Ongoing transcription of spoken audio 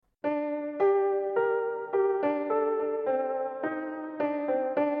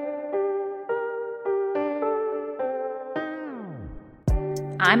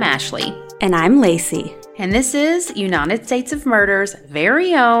I'm Ashley. And I'm Lacey. And this is United States of Murder's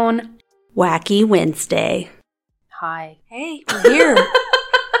very own Wacky Wednesday. Hi. Hey, we're here.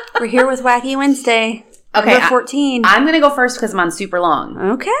 We're here with Wacky Wednesday. Okay, Number 14. I'm going to go first because mine's super long.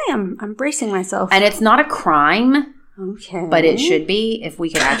 Okay, I'm bracing myself. And it's not a crime. Okay. But it should be if we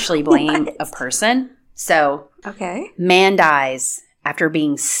could actually blame a person. So, okay. Man dies after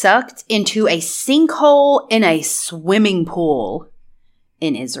being sucked into a sinkhole in a swimming pool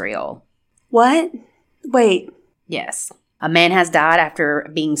in Israel. What? Wait. Yes. A man has died after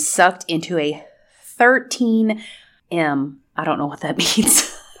being sucked into a 13 I don't know what that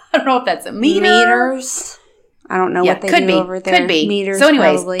means. I don't know if that's a meter. Meters? I don't know what they do over there. Could be. Meters, so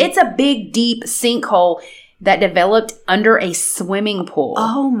anyways, probably. It's a big, deep sinkhole that developed under a swimming pool.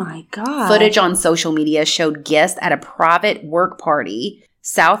 Oh my God. Footage on social media showed guests at a private work party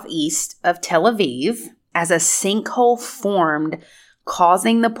southeast of Tel Aviv as a sinkhole formed,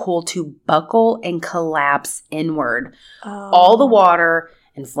 causing the pool to buckle and collapse inward. Oh. All the water,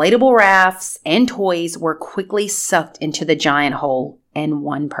 inflatable rafts, and toys were quickly sucked into the giant hole and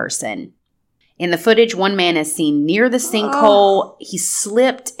one person. In the footage, one man is seen near the sinkhole. He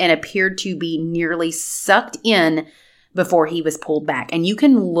slipped and appeared to be nearly sucked in before he was pulled back. And you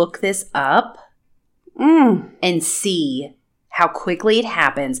can look this up and see how quickly it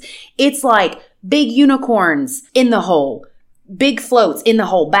happens. It's like big unicorns in the hole, big floats in the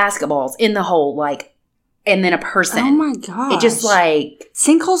hole, basketballs in the hole, like, and then a person. Oh my gosh. It just like...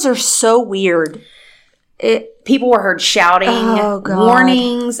 Sinkholes are so weird. People were heard shouting God.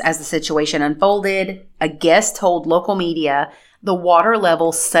 warnings as the situation unfolded. A guest told local media the water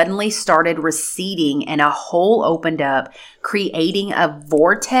level suddenly started receding and a hole opened up, creating a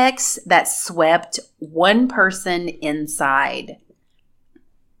vortex that swept one person inside.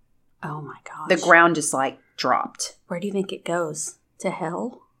 Oh my gosh. The ground just like dropped. Where do you think it goes? To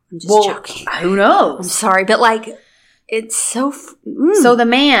hell? I'm just joking. Who knows? I'm sorry, but like, it's so... So the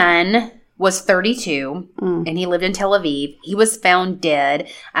man was 32, and he lived in Tel Aviv. He was found dead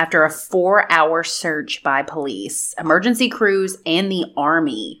after a 4-hour search by police, emergency crews, and the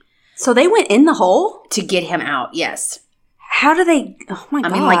army. So they went in the hole? To get him out, yes. How do they... Oh, my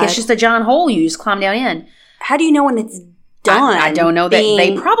God. I mean, like, it's just a giant hole. You just climb down in. How do you know when it's done? I don't know.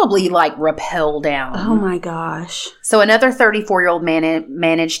 They probably, like, rappel down. Oh, my gosh. So another 34-year-old man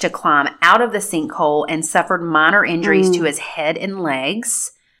managed to climb out of the sinkhole and suffered minor injuries to his head and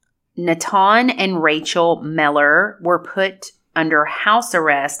legs. Natan and Rachel Meller were put under house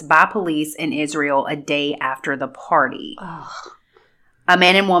arrest by police in Israel a day after the party. Ugh. A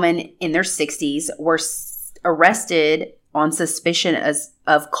man and woman in their 60s were arrested on suspicion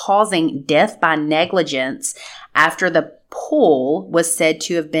of causing death by negligence after the pool was said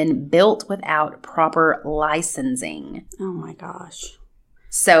to have been built without proper licensing. Oh, my gosh.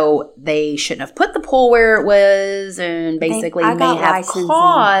 So they shouldn't have put the pool where it was and basically may have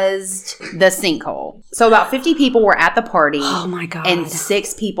caused the sinkhole. So about 50 people were at the party. Oh, my God. And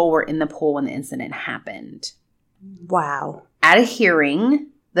 6 people were in the pool when the incident happened. Wow. At a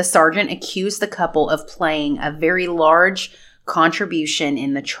hearing, the sergeant accused the couple of playing a very large contribution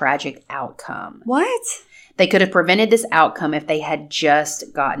in the tragic outcome. What? They could have prevented this outcome if they had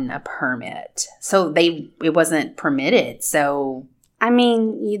just gotten a permit. So it wasn't permitted. So... I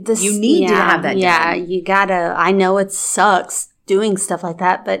mean, you need to have that done. Yeah, you gotta. I know it sucks doing stuff like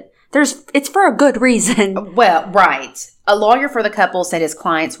that, but it's for a good reason. Well, right. A lawyer for the couple said his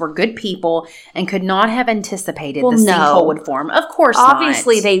clients were good people and could not have anticipated the sinkhole would form. Of course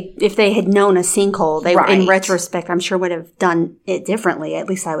Obviously, not. if they had known a sinkhole, they, right. in retrospect, I'm sure would have done it differently. At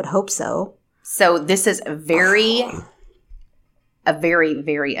least I would hope so. So this is a very,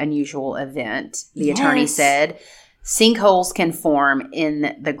 very unusual event, the attorney said. Sinkholes can form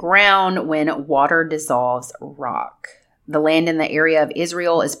in the ground when water dissolves rock. The land in the area of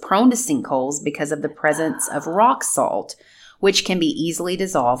Israel is prone to sinkholes because of the presence of rock salt, which can be easily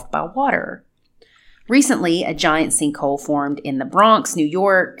dissolved by water. Recently, a giant sinkhole formed in the Bronx, New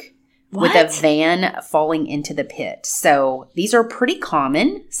York, with a van falling into the pit. So these are pretty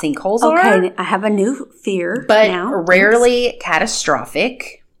common. Sinkholes are. Okay, I have a new fear but now. Rarely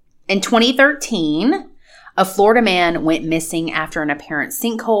catastrophic. In 2013... a Florida man went missing after an apparent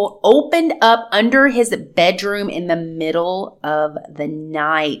sinkhole opened up under his bedroom in the middle of the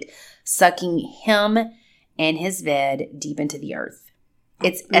night, sucking him and his bed deep into the earth.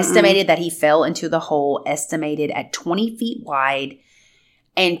 It's estimated that he fell into the hole, estimated at 20 feet wide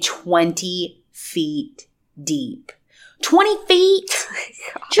and 20 feet deep. 20 feet?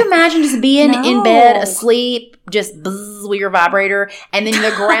 Could you imagine just being in bed, asleep, just buzz with your vibrator, and then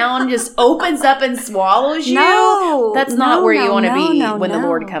the ground just opens up and swallows you? No. That's not where you want to be when the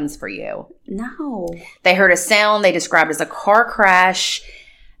Lord comes for you. No. They heard a sound they described as a car crash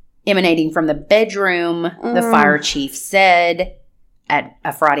emanating from the bedroom, the fire chief said at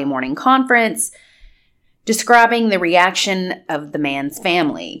a Friday morning conference, describing the reaction of the man's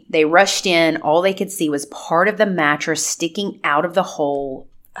family. They rushed in. All they could see was part of the mattress sticking out of the hole.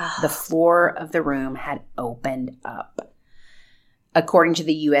 The floor of the room had opened up. According to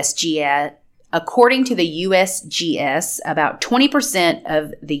the USGS, about 20%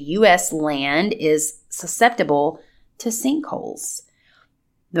 of the U.S. land is susceptible to sinkholes.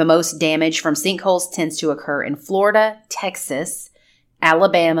 The most damage from sinkholes tends to occur in Florida, Texas,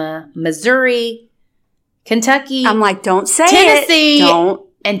 Alabama, Missouri, Kentucky. I'm like, don't say Tennessee, it. Don't.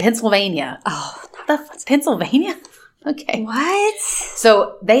 And Pennsylvania. Oh, Pennsylvania? Okay. What?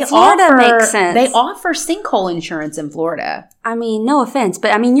 So Florida makes sense. They offer sinkhole insurance in Florida. I mean, no offense,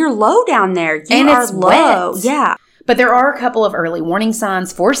 but I mean, you're low down there. And it's low. wet. Yeah. But there are a couple of early warning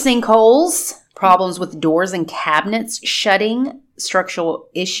signs for sinkholes. Problems with doors and cabinets shutting, structural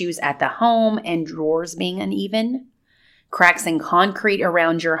issues at the home, and drawers being uneven. Cracks in concrete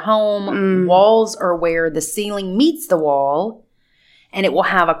around your home. Walls are where the ceiling meets the wall. And it will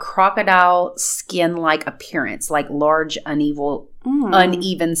have a crocodile skin-like appearance, like large,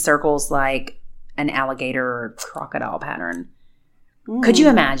 uneven circles like an alligator or crocodile pattern. Could you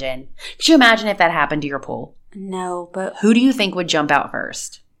imagine? Could you imagine if that happened to your pool? No, but... Who do you think would jump out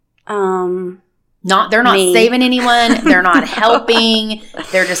first? They're not saving anyone. They're not helping.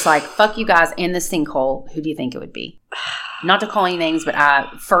 They're just like, fuck you guys in the sinkhole. Who do you think it would be? Not to call any names, but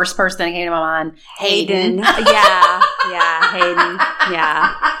first person that came to my mind, Hayden. Yeah, Hayden.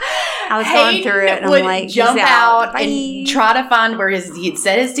 Yeah. I was going through it, and I'm like, jump out and try to find where he'd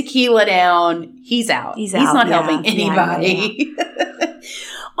set his tequila down. He's out. He's not helping anybody. Yeah.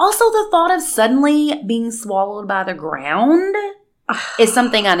 Also, the thought of suddenly being swallowed by the ground is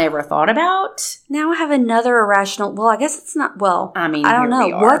something I never thought about. Now I have another irrational. Well, I guess it's not. Well, I mean, I don't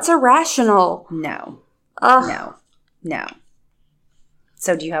know. What's irrational? No. No.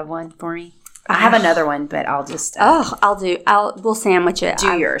 So do you have one for me? I have another one, but I'll just... we'll sandwich it.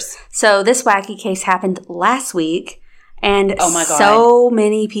 Do yours. So this wacky case happened last week, and oh my God, so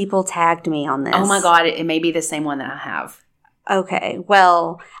many people tagged me on this. Oh my God, it may be the same one that I have. Okay,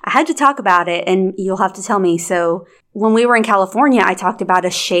 well, I had to talk about it, and you'll have to tell me. So when we were in California, I talked about a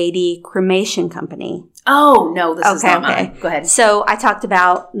shady cremation company. Oh, no, this is not mine. Go ahead. So I talked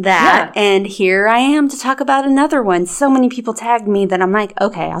about that, and here I am to talk about another one. So many people tagged me that I'm like,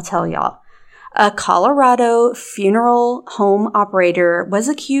 okay, I'll tell y'all. A Colorado funeral home operator was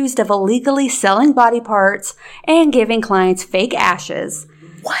accused of illegally selling body parts and giving clients fake ashes.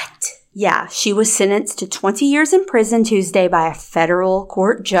 What? Yeah, she was sentenced to 20 years in prison Tuesday by a federal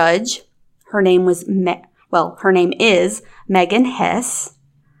court judge. Her name is Megan Hess.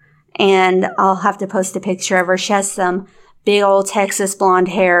 And I'll have to post a picture of her. She has some big old Texas blonde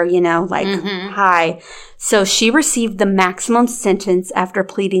hair, hi. So she received the maximum sentence after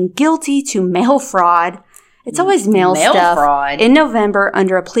pleading guilty to mail fraud. It's always mail stuff. Fraud. In November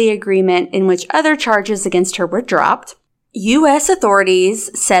under a plea agreement in which other charges against her were dropped. U.S.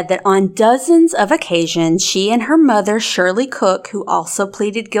 authorities said that on dozens of occasions, she and her mother, Shirley Cook, who also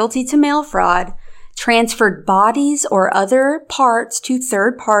pleaded guilty to mail fraud, transferred bodies or other parts to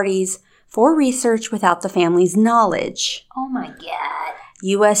third parties for research without the family's knowledge. Oh my God.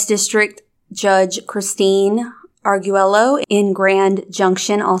 U.S. District Judge Christine Arguello in Grand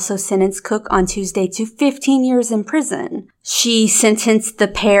Junction also sentenced Cook on Tuesday to 15 years in prison. She sentenced the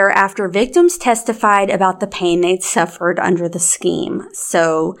pair after victims testified about the pain they'd suffered under the scheme.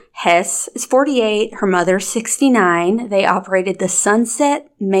 So Hess is 48, her mother 69. They operated the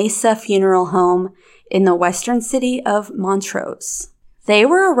Sunset Mesa Funeral Home in the western city of Montrose. They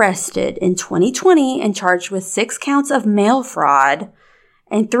were arrested in 2020 and charged with 6 counts of mail fraud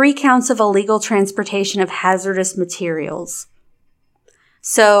and 3 counts of illegal transportation of hazardous materials.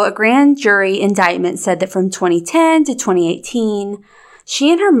 So a grand jury indictment said that from 2010 to 2018,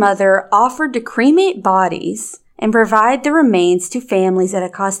 she and her mother offered to cremate bodies and provide the remains to families at a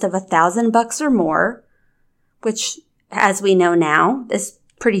cost of $1,000 or more, which, as we know now, is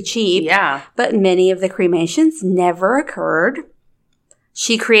pretty cheap. Yeah. But many of the cremations never occurred.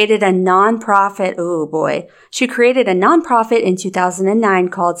 She created a nonprofit. Oh boy. She created a nonprofit in 2009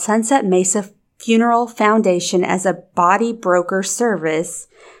 called Sunset Mesa Funeral Foundation as a body broker service,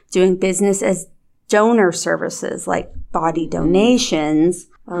 doing business as donor services like body donations.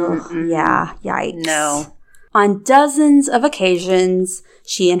 Oh, yeah. Yikes. No. On dozens of occasions,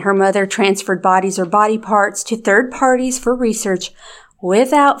 she and her mother transferred bodies or body parts to third parties for research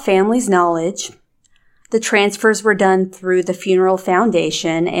without family's knowledge. The transfers were done through the Funeral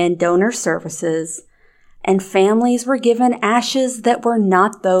Foundation and donor services, and families were given ashes that were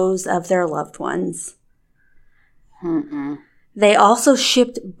not those of their loved ones. They also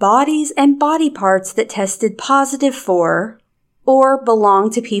shipped bodies and body parts that tested positive for or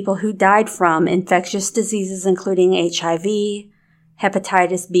belonged to people who died from infectious diseases including HIV,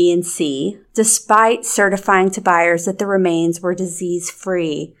 hepatitis B and C, despite certifying to buyers that the remains were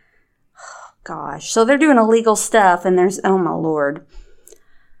disease-free. Gosh, so they're doing illegal stuff and there's, oh my Lord.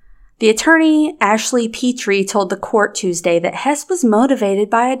 The attorney, Ashley Petrie, told the court Tuesday that Hess was motivated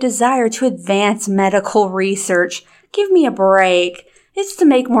by a desire to advance medical research. Give me a break. It's to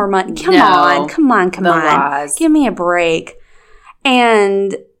make more money. Come on. Lies. Give me a break.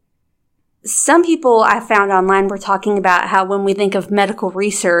 And some people I found online were talking about how when we think of medical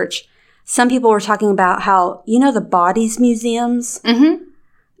research, some people were talking about how, you know, the bodies museums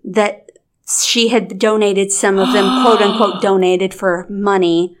that she had donated some of them, quote unquote, donated for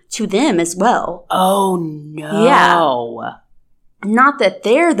money to them as well. Oh, no. Yeah. Not that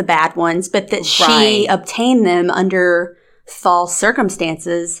they're the bad ones, but that she obtained them under false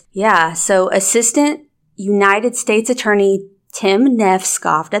circumstances. Yeah. So Assistant United States Attorney Tim Neff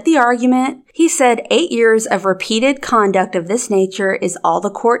scoffed at the argument. He said 8 years of repeated conduct of this nature is all the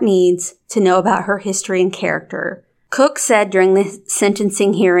court needs to know about her history and character. Cook said during the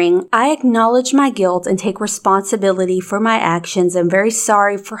sentencing hearing, "I acknowledge my guilt and take responsibility for my actions. I'm very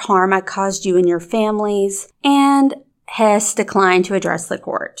sorry for harm I caused you and your families." And Hess declined to address the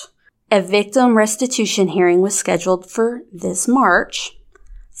court. A victim restitution hearing was scheduled for this March.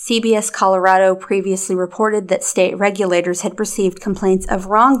 CBS Colorado previously reported that state regulators had received complaints of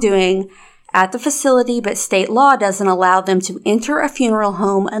wrongdoing at the facility, but state law doesn't allow them to enter a funeral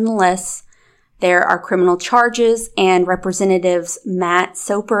home unless there are criminal charges, and Representatives Matt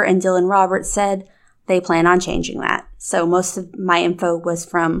Soper and Dylan Roberts said they plan on changing that. So most of my info was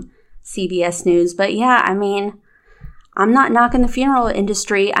from CBS News. But yeah, I mean, I'm not knocking the funeral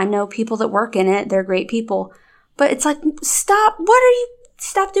industry. I know people that work in it. They're great people. But it's like, stop.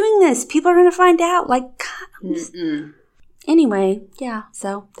 Stop doing this. People are going to find out. Like, anyway, yeah.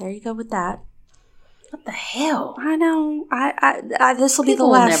 So there you go with that. What the hell? I know. This will be the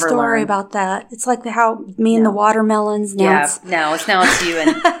last story about that. It's like how me and the watermelons. Now it's you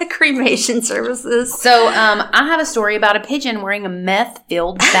and cremation services. So, I have a story about a pigeon wearing a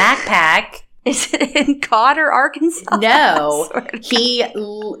meth-filled backpack. Is it in Cotter, Arkansas? No, it's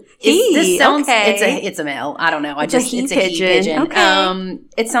a male. I don't know. It's a he pigeon. Okay.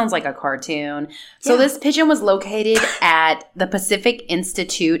 It sounds like a cartoon. So this pigeon was located at the Pacific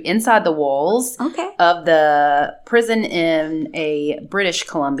Institute inside the walls of the prison in a British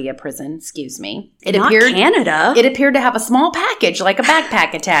Columbia prison. Excuse me. Canada. It appeared to have a small package, like a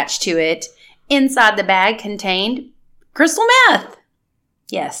backpack, attached to it. Inside the bag contained crystal meth.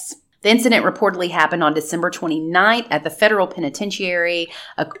 Yes. The incident reportedly happened on December 29th at the federal penitentiary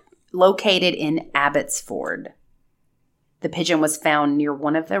located in Abbotsford. The pigeon was found near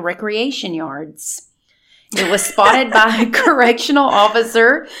one of the recreation yards. It was spotted by a correctional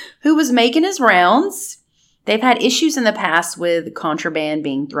officer who was making his rounds. They've had issues in the past with contraband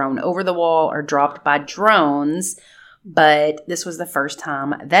being thrown over the wall or dropped by drones, but this was the first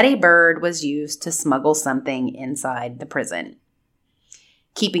time that a bird was used to smuggle something inside the prison.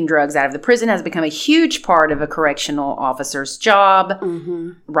 Keeping drugs out of the prison has become a huge part of a correctional officer's job.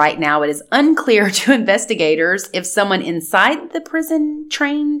 Right now, it is unclear to investigators if someone inside the prison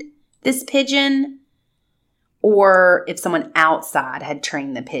trained this pigeon or if someone outside had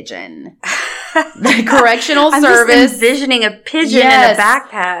trained the pigeon. The correctional service. I'm just envisioning a pigeon in a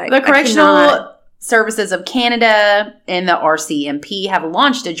backpack. The correctional services of Canada and the RCMP have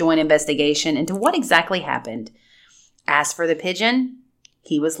launched a joint investigation into what exactly happened. As for the pigeon,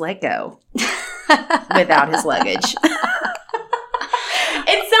 he was let go without his luggage.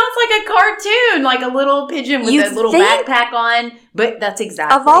 It sounds like a cartoon, like a little pigeon with a little backpack on, but that's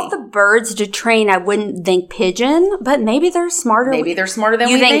exactly. Of all the birds to train, I wouldn't think pigeon, but maybe they're smarter. Maybe they're smarter than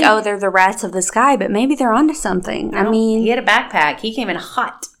we think. You think, oh, they're the rats of the sky, but maybe they're onto something. I mean, he had a backpack. He came in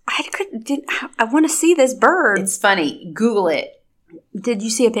hot. I want to see this bird. It's funny. Google it. Did you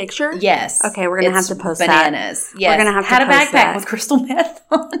see a picture? Yes. Okay, we're going to have to post bananas. that. Yes. We're going to have Had to post a backpack that. with crystal meth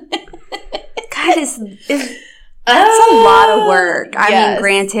on it. God, that's a lot of work. I mean,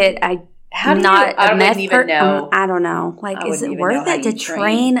 granted, I'm not a meth person. I don't know. Like, is it worth it to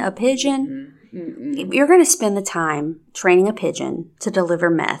train a pigeon? You're going to spend the time training a pigeon to deliver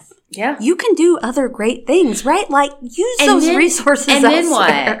meth. Yeah. You can do other great things, right? Like, use those resources and then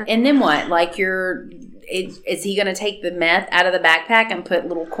elsewhere. what? And then what? Like, is he going to take the meth out of the backpack and put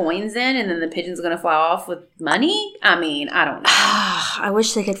little coins in, and then the pigeon's going to fly off with money? I mean, I don't know. I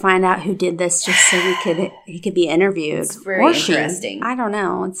wish they could find out who did this just so he could be interviewed. It's very interesting. I don't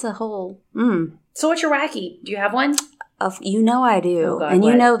know. It's a whole... So what's your wacky? Do you have one? You know I do. Oh God, and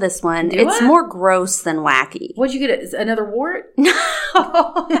what? You know this one. It's more gross than wacky. What'd you get? Is it another wart? No.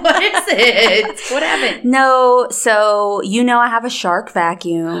 What is it? What happened? No. So, I have a Shark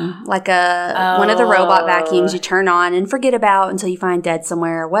vacuum. Like one of the robot vacuums you turn on and forget about until you find dead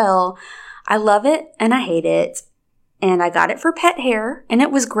somewhere. Well, I love it and I hate it. And I got it for pet hair. And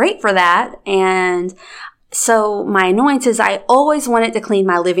it was great for that. And... So my annoyance is I always wanted to clean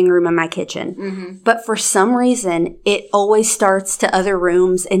my living room and my kitchen. Mm-hmm. But for some reason, it always starts to other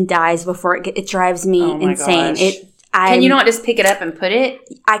rooms and dies before it drives me insane. Can you not just pick it up and put it?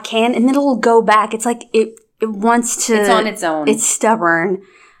 I can, and then it'll go back. It's like it wants to. It's on its own. It's stubborn.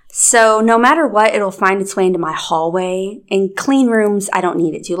 So no matter what, it'll find its way into my hallway. And clean rooms, I don't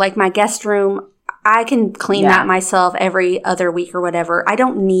need it to. Like my guest room, I can clean that myself every other week or whatever. I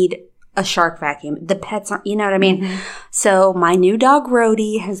don't need a Shark vacuum. The pets aren't, you know what I mean? Mm-hmm. So my new dog,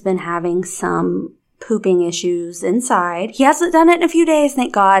 Rhodey, has been having some pooping issues inside. He hasn't done it in a few days,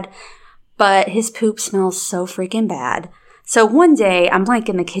 thank God. But his poop smells so freaking bad. So one day, I'm like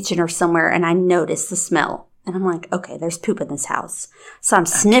in the kitchen or somewhere, and I notice the smell. And I'm like, okay, there's poop in this house. So I'm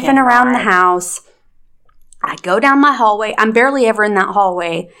sniffing around the house. I go down my hallway. I'm barely ever in that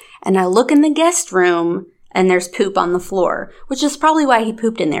hallway. And I look in the guest room, and there's poop on the floor, which is probably why he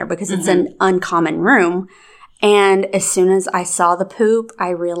pooped in there, because it's an uncommon room. And as soon as I saw the poop, I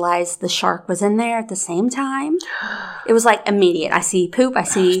realized the shark was in there at the same time. It was like immediate. I see poop, I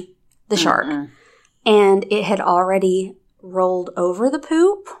see the shark. And it had already rolled over the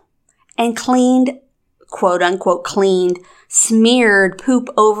poop and cleaned, quote unquote, smeared poop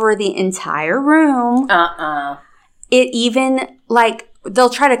over the entire room. It even, like,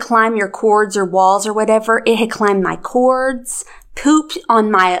 they'll try to climb your cords or walls or whatever. It had climbed my cords, pooped on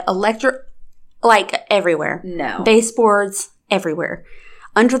my like everywhere. No. Baseboards, everywhere.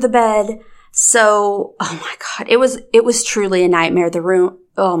 Under the bed. So, oh my God. It was truly a nightmare. The room,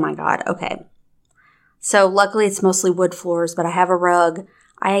 oh my God. Okay. So luckily it's mostly wood floors, but I have a rug.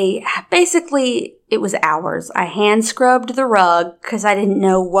 It was hours. I hand scrubbed the rug because I didn't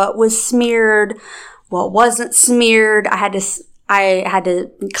know what was smeared, what wasn't smeared. I had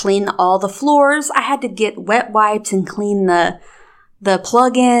to clean all the floors. I had to get wet wipes and clean the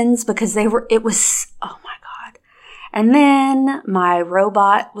plug-ins because it was, oh my God. And then my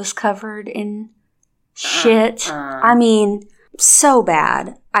robot was covered in shit. I mean, so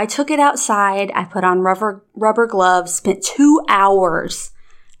bad. I took it outside. I put on rubber gloves, spent 2 hours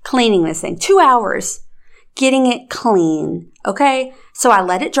cleaning this thing. 2 hours getting it clean. Okay. So I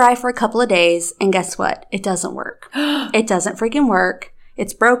let it dry for a couple of days, and guess what? It doesn't work. It doesn't freaking work.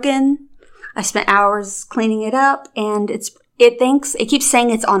 It's broken. I spent hours cleaning it up, and it keeps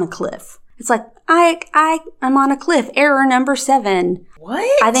saying it's on a cliff. It's like, I'm on a cliff. Error number 7.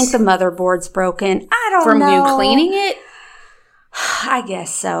 What? I think the motherboard's broken. I don't know. From you cleaning it? I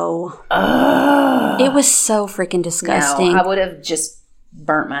guess so. It was so freaking disgusting. No, I would have just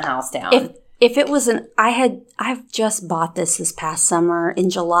burnt my house down. If it was I've just bought this past summer in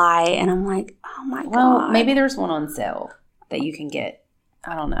July, and I'm like, oh my God. Well, maybe there's one on sale that you can get.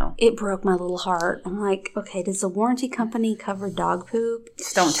 I don't know. It broke my little heart. I'm like, okay, does the warranty company cover dog poop?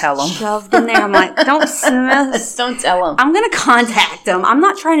 Just don't tell them. Shoved in there. I'm like, don't Just don't tell them. I'm going to contact them. I'm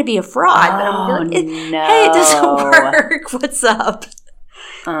not trying to be a fraud, but I'm like, no. Hey, it doesn't work. What's up?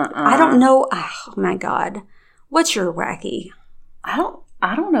 I don't know. Oh my God. What's your wacky? I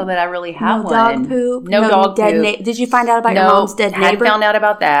don't know that I really have one. Dog poop. No dog poop. Did you find out about your mom's dead neighbor? I hadn't found out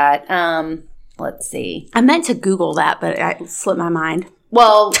about that. Let's see. I meant to Google that, but it slipped my mind.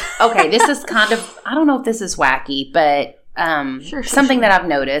 Well, okay, this is kind of, I don't know if this is wacky, but something that I've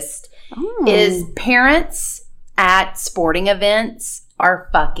noticed is parents at sporting events are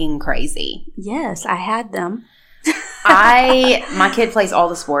fucking crazy. Yes, I had them. My kid plays all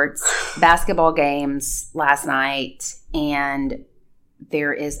the sports, basketball games last night, and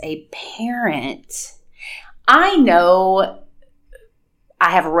there is a parent. I know I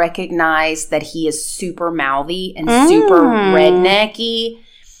have recognized that he is super mouthy and super rednecky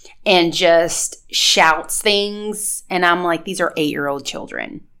and just shouts things. And I'm like, these are 8-year-old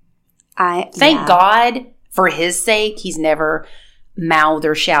children. Thank God for his sake, he's never mouthed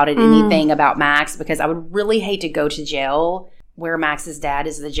or shouted anything about Max, because I would really hate to go to jail where Max's dad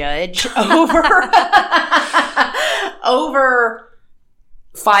is the judge over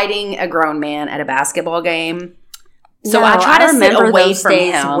fighting a grown man at a basketball game. So I try to sit away from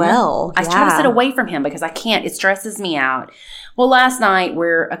him. Well, I try to sit away from him because I can't. It stresses me out. Well, last night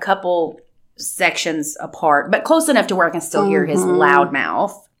we're a couple sections apart, but close enough to where I can still hear his loud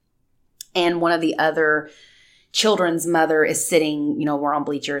mouth. And one of the other children's mother is sitting, we're on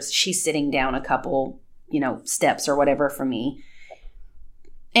bleachers. She's sitting down a couple, steps or whatever from me.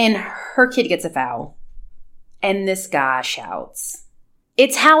 And her kid gets a foul. And this guy shouts,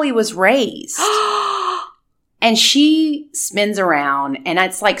 "It's how he was raised." And she spins around, and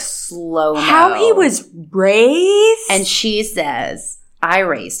it's like slow-mo. How he was raised? And she says, "I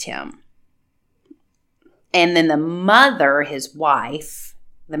raised him." And then the mother, his wife,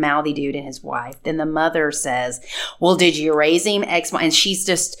 the mouthy dude and his wife, then the mother says, "Well, did you raise him?" And she's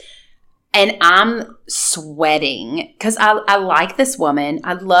just, and I'm sweating because I like this woman.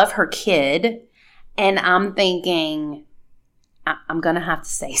 I love her kid. And I'm thinking, I'm going to have to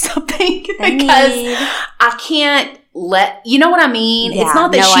say something because I can't you know what I mean? Yeah, it's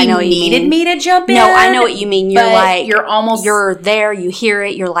not that she needed me to jump in. No, I know what you mean. You're like, you're there, you hear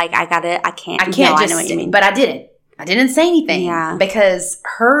it, you're like, I can't. I know what you mean. But I didn't. I didn't say anything because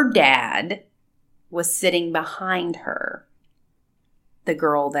her dad was sitting behind her, the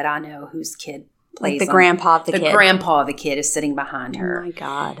girl that I know whose kid plays. Like the grandpa of the kid. The grandpa of the kid is sitting behind her. Oh, my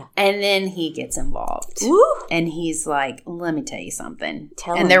God. And then he gets involved. Ooh. And he's like, "Let me tell you something."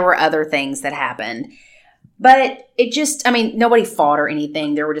 Tell him. And there were other things that happened. But it just, nobody fought or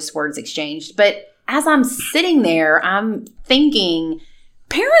anything. There were just words exchanged. But as I'm sitting there, I'm thinking,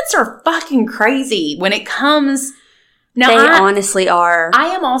 parents are fucking crazy when it comes. Now, they honestly are. I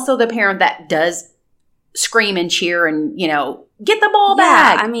am also the parent that does scream and cheer and, get the ball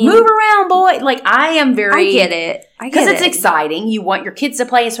back. Move around, boy. Like, I am very. I get it. Because it's exciting. You want your kids to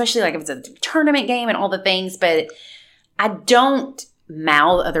play, especially like if it's a tournament game and all the things. But I don't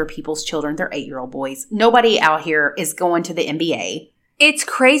mouth other people's children. They're 8-year-old boys. Nobody out here is going to the NBA. It's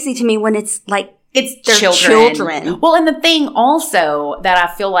crazy to me when it's like. It's their children. Well, and the thing also that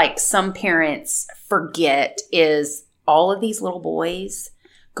I feel like some parents forget is all of these little boys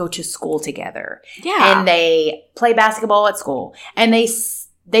go to school together. Yeah. And they play basketball at school. And they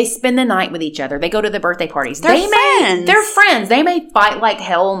spend the night with each other. They go to the birthday parties. They're friends. They're friends. They may fight like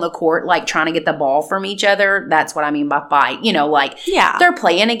hell on the court, like trying to get the ball from each other. That's what I mean by fight. They're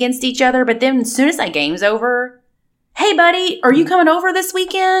playing against each other. But then as soon as that game's over, "Hey, buddy, are you coming over this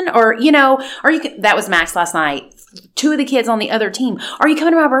weekend?" Or, that was Max last night. 2 of the kids on the other team. "Are you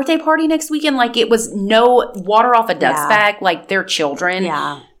coming to my birthday party next weekend?" Like it was no water off a duck's back. Like they're children.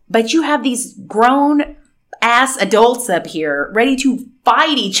 Yeah. But you have these grown ass adults up here ready to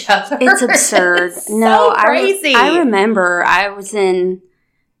fight each other. It's absurd. It's so crazy. I remember I was in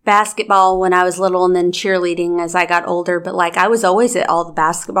basketball when I was little and then cheerleading as I got older. But like I was always at all the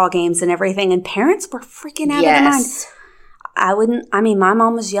basketball games and everything. And parents were freaking out of their mind. My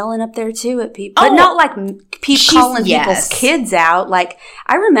mom was yelling up there too at people, but not like calling people's kids out. Like,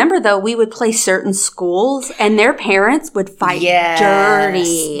 I remember though, we would play certain schools and their parents would fight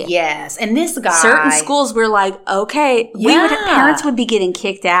dirty. Yes. And this guy. Certain schools were like, okay, parents would be getting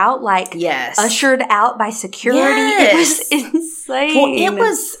kicked out, like ushered out by security. Yes. It was insane. Well, it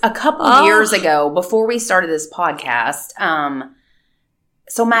was a couple years ago before we started this podcast.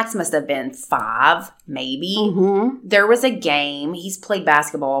 So Max must have been 5, maybe. Mm-hmm. There was a game. He's played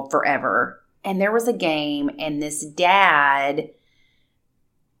basketball forever. And there was a game, and this dad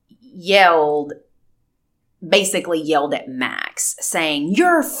basically yelled at Max, saying,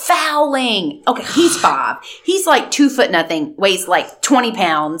 "You're fouling." Okay, he's 5. He's like 2 foot nothing, weighs like 20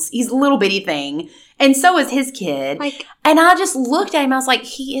 pounds. He's a little bitty thing. And so is his kid. And I just looked at him. I was like,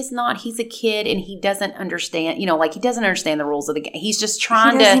 he is not. He's a kid, and he doesn't understand. He doesn't understand the rules of the game. He's just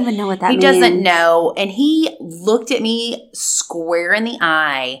trying to. He doesn't even know what that means. He doesn't know. And he looked at me square in the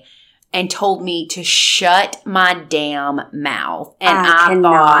eye and told me to shut my damn mouth. And I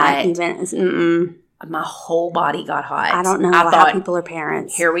thought, my whole body got hot. I don't know how people are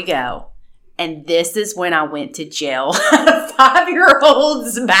parents. Here we go. And this is when I went to jail at a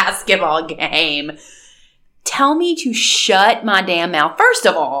 5-year-old's basketball game. Tell me to shut my damn mouth. First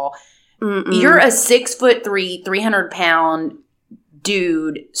of all, you're a 6'3", 300-pound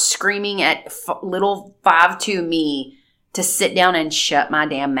dude screaming at little 5'2" me to sit down and shut my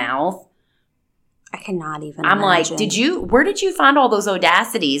damn mouth. I cannot even I'm imagine. Like, where did you find all those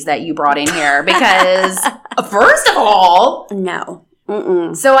audacities that you brought in here? Because first of all, no.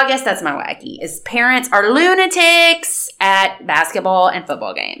 So I guess that's my wacky, is parents are lunatics at basketball and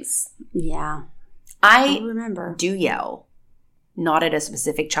football games. Yeah. I remember. Do yell. Not at a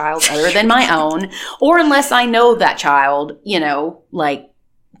specific child other than my own. Or unless I know that child,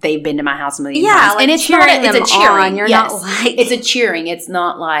 they've been to my house a million Yeah, times. like And it's not cheering it's a cheering. on. You're yes. not like... It's a cheering. It's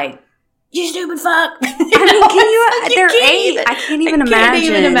not like, you stupid fuck. I mean, can you... They're 8. I can't even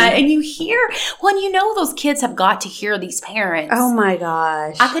imagine. And you hear... Well, and you know those kids have got to hear these parents. Oh, my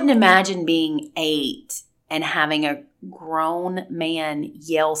gosh. I couldn't imagine being 8 and having a grown man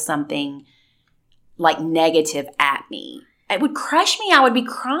yell something like negative at me. It would crush me. I would be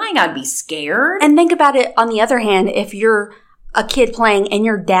crying. I'd be scared. And think about it on the other hand, if you're a kid playing and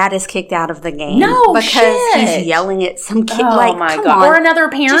your dad is kicked out of the game. No, because shit. he's yelling at some kid. Oh, like, my come God. on. Or another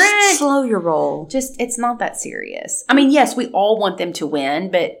parent. Just slow your roll. It's not that serious. I mean, yes, we all want them to win,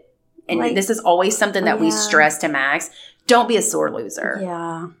 but, and like, this is always something that we stress to Max. Don't be a sore loser.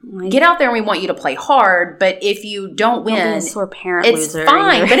 Yeah. Like, get out there and we want you to play hard, but if you don't win, be a sore parent it's loser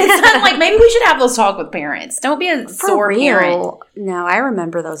fine. either. But it's not like, maybe we should have those talk with parents. Don't be a sore real. parent. No, I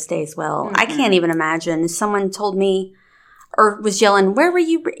remember those days well. I can't even imagine. If someone told me or was yelling, where were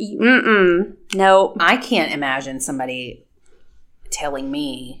you? No. I can't imagine somebody telling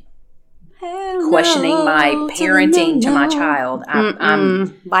me, Hell questioning no, my parenting to my child.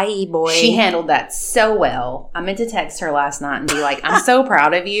 Bye, boy. She handled that so well. I meant to text her last night and be like, I'm so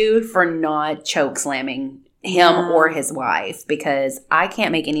proud of you for not choke slamming him or his wife, because I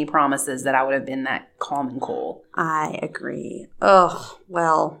can't make any promises that I would have been that calm and cool. I agree. Oh,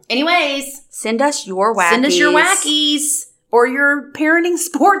 well. Anyways. Send us your wackies. Send us your wackies or your parenting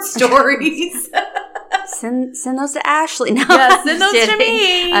sports stories. Send those to Ashley. No, yeah, send those to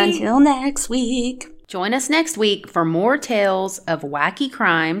me. Until next week. Join us next week for more tales of wacky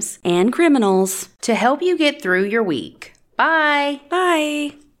crimes and criminals to help you get through your week. Bye.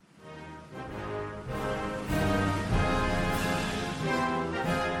 Bye.